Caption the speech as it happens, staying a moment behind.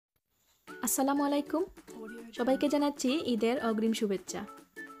আসসালামু আলাইকুম। সবাইকে জানাচ্ছি ঈদের অগ্রিম শুভেচ্ছা।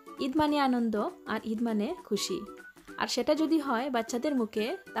 ঈদ মানে আনন্দ আর ঈদ মানে খুশি, আর সেটা যদি হয় বাচ্চাদের মুখে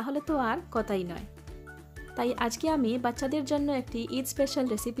তাহলে তো আর কথাই নয়। তাই আজকে আমি বাচ্চাদের জন্য একটি ঈদ স্পেশাল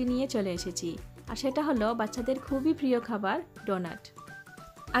রেসিপি নিয়ে চলে এসেছি, আর সেটা হলো বাচ্চাদের খুবই প্রিয় খাবার ডোনাট।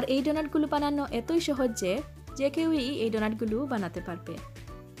 আর এই ডোনাটগুলো বানানো এতই সহজ যে কেউই এই ডোনাটগুলো বানাতে পারবে।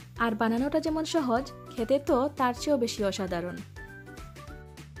 আর বানানোটা যেমন সহজ, খেতে তো তার চেয়েও বেশি অসাধারণ।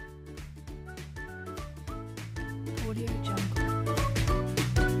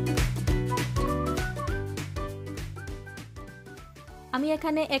 আমি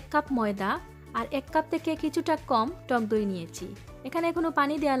এখানে 1 কাপ ময়দা আর 1 কাপ থেকে কিছুটা কম টক দই নিয়েছি। এখানে কোনো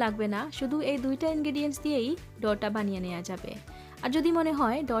পানি দেওয়া লাগবে না, শুধু এই দুইটা ইনগ্রেডিয়েন্টস দিয়েই ডোটা বানিয়ে নেওয়া যাবে। আর যদি মনে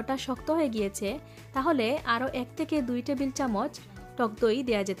হয় ডোটা শক্ত হয়ে গিয়েছে তাহলে আরও 1 থেকে 2 টেবিল চামচ টক দই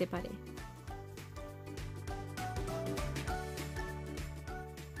দেওয়া যেতে পারে।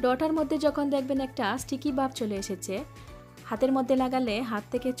 ডোটার মধ্যে যখন দেখবেন একটা স্টিকি ভাব চলে এসেছে, হাতের মধ্যে লাগালে হাত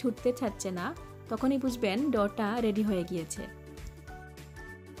থেকে ছুটতে ছাড়ছে না, তখনই বুঝবেন ডোটা রেডি হয়ে গিয়েছে।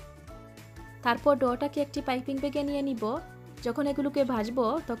 তারপর ডোটাকে একটি পাইপিং ব্যাগে নিয়ে নিব। যখন এগুলোকে ভাজবো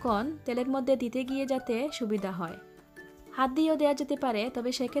তখন তেলের মধ্যে দিতে গিয়ে যাতে সুবিধা হয়। হাত দিয়েও দেওয়া যেতে পারে,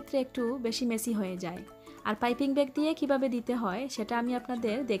 তবে সেক্ষেত্রে একটু বেশি মেসি হয়ে যায়। আর পাইপিং ব্যাগ দিয়ে কিভাবে দিতে হয় সেটা আমি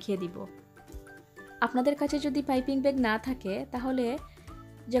আপনাদের দেখিয়ে দিব। আপনাদের কাছে যদি পাইপিং ব্যাগ না থাকে তাহলে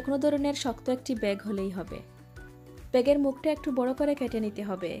যে কোনো ধরনের শক্ত একটি ব্যাগ হলেই হবে। ব্যাগের মুখটা একটু বড় করে কেটে নিতে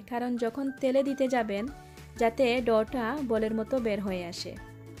হবে, কারণ যখন তেলে দিতে যাবেন যাতে ডোটা বলের মতো বের হয়ে আসে।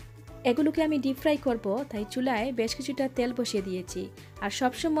 এগুলোকে আমি ডিপ ফ্রাই করব, তাই চুলায় বেশ কিছুটা তেল বসিয়ে দিয়েছি। আর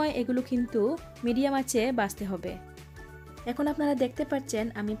সবসময় এগুলো কিন্তু মিডিয়াম আঁচে ভাজতে হবে। এখন আপনারা দেখতে পাচ্ছেন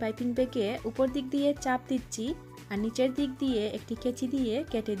আমি পাইপিং ব্যাগে উপর দিক দিয়ে চাপ দিচ্ছি আর নিচের দিক দিয়ে একটি কেচি দিয়ে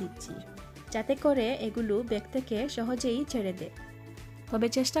কেটে দিচ্ছি, যাতে করে এগুলো ব্যাগ থেকে সহজেই ছেড়ে দেয়। তবে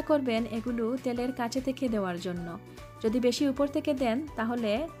চেষ্টা করবেন এগুলো তেলের কাছে থেকে দেওয়ার জন্য। যদি বেশি উপর থেকে দেন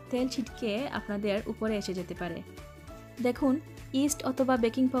তাহলে তেল ছিটকে আপনাদের উপরে এসে যেতে পারে। দেখুন, ইস্ট অথবা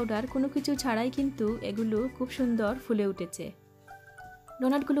বেকিং পাউডার কোনো কিছু ছাড়াই কিন্তু এগুলো খুব সুন্দর ফুলে উঠেছে।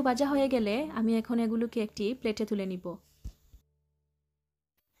 ডোনাটগুলো ভাজা হয়ে গেলে আমি এখন এগুলোকে একটি প্লেটে তুলে নিব।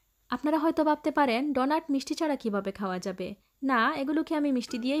 আপনারা হয়তো ভাবতে পারেন ডোনাট মিষ্টি ছাড়া কিভাবে খাওয়া যাবে। না, এগুলোকে আমি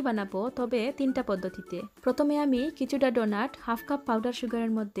মিষ্টি দিয়েই বানাবো, তবে 3টা পদ্ধতিতে। প্রথমে আমি কিছুটা ডোনাট হাফ কাপ পাউডার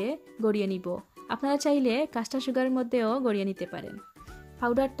সুগারের মধ্যে গড়িয়ে নিব। আপনারা চাইলে কাস্টার সুগারের মধ্যেও গড়িয়ে নিতে পারেন।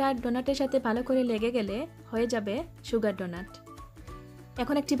 পাউডারটা ডোনাটের সাথে ভালো করে লেগে গেলে হয়ে যাবে সুগার ডোনাট।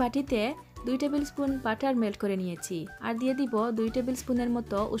 এখন একটি বাটিতে 2 টেবিল স্পুন বাটার মেল্ট করে নিয়েছি, আর দিয়ে দিব 2 টেবিল স্পুনের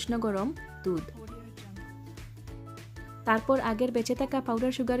মতো উষ্ণ গরম দুধ। তারপর আগের বেঁচে থাকা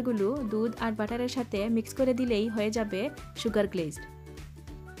পাউডার সুগারগুলো দুধ আর বাটারের সাথে মিক্স করে দিলেই হয়ে যাবে সুগার গ্লেজড।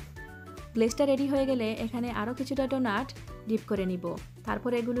 গ্লেজটা রেডি হয়ে গেলে এখানে আরও কিছুটা ডোনাট ডিপ করে নিব।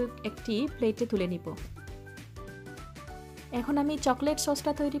 তারপর এগুলো একটি প্লেটে তুলে নিব। এখন আমি চকলেট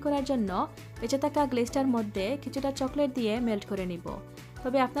সসটা তৈরি করার জন্য বেঁচে থাকা গ্লেজটার মধ্যে কিছুটা চকলেট দিয়ে মেল্ট করে নিব।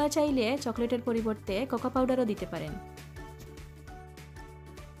 তবে আপনারা চাইলে চকলেটের পরিবর্তে কোকো পাউডারও দিতে পারেন।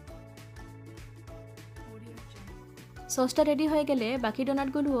 সসটা রেডি হয়ে গেলে বাকি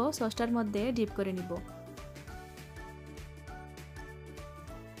ডোনাটগুলোও সসটার মধ্যে ডিপ করে নিব।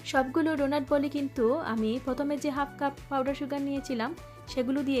 সবগুলো ডোনাট বলি কিন্তু আমি প্রথমে যে হাফ কাপ পাউডার সুগার নিয়েছিলাম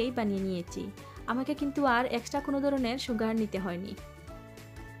সেগুলো দিয়েই বানিয়ে নিয়েছি। আমাকে কিন্তু আর এক্সট্রা কোনো ধরনের সুগার নিতে হয়নি।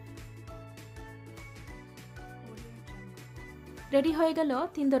 রেডি হয়ে গেল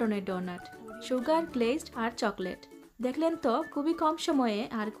 3 ধরনের ডোনাট, সুগার, গ্লেজড আর চকলেট। দেখলেন তো খুবই কম সময়ে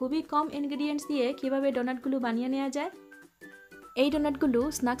আর খুবই কম ইনগ্রেডিয়েন্টস দিয়ে কিভাবে ডোনাটগুলো বানিয়ে নেওয়া যায়। এই ডোনাটগুলো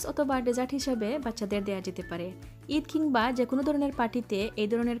স্ন্যাক্স অথবা ডেজার্ট হিসেবে বাচ্চাদের দেওয়া যেতে পারে। ঈদ কিংবা যে কোনো ধরনের পার্টিতে এই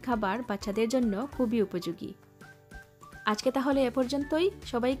ধরনের খাবার বাচ্চাদের জন্য খুবই উপযোগী। আজকে তাহলে এ পর্যন্তই।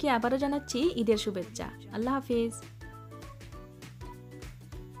 সবাইকে আবারও জানাচ্ছি ঈদের শুভেচ্ছা। আল্লাহ হাফিজ।